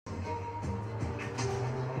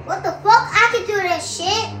What the fuck? I can do this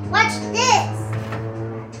shit. Watch this.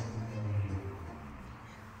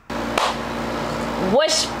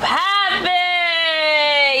 What's poppin'?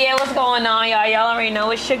 Yeah, what's going on, y'all? Y'all already know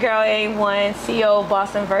it's your girl A1, CEO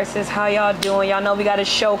Boston Verzuz. How y'all doing? Y'all know we got a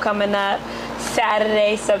show coming up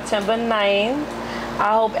Saturday, September 9th.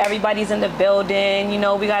 I hope everybody's in the building. You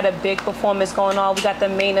know, we got a big performance going on. We got the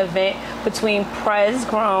main event between Prez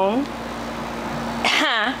Grown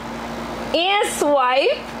and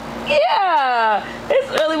Swipe. Yeah, it's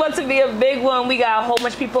really about to be a big one. We got a whole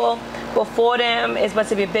bunch of people before them. It's about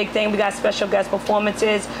to be a big thing. We got special guest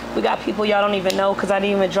performances. We got people y'all don't even know because I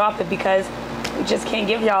didn't even drop it because we just can't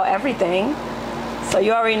give y'all everything. So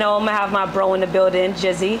you already know I'm gonna have my bro in the building,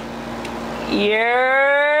 Jizzy.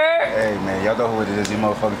 Yeah. Hey man, y'all know who it is. Your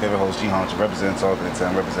motherfucking favorite host, G-Hunch. Represent Talking the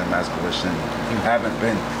Town, represent Mass Coalition. If you haven't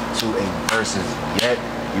been to a Verzuz yet,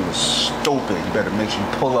 you were stupid. You better make sure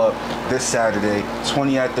you pull up this Saturday.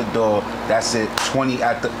 20 at the door. That's it. 20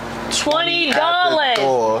 at the $20.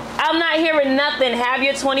 I'm not hearing nothing. Have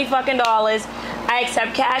your $20 fucking dollars. I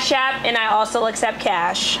accept Cash App and I also accept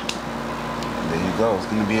cash. There you go. It's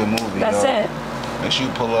gonna be a movie. That's it. Make sure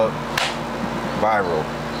you pull up viral.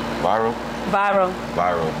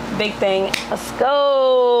 Big thing. Let's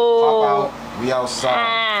go. Pop out. We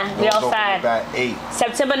outside. We outside. At 8.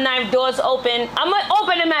 September 9th, doors open. I'm going to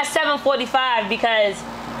open them at 7:45 because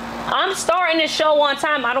I'm starting this show on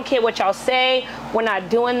time. I don't care what y'all say. We're not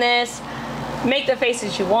doing this. Make the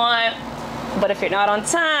faces you want. But if you're not on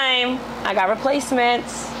time, I got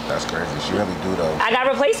replacements. That's crazy. She really do, though. I got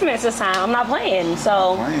replacements this time. I'm not playing.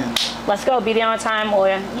 So let's go. Be there on time or,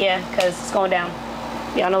 yeah, because it's going down.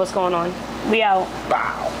 Y'all know what's going on. We out.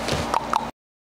 Wow.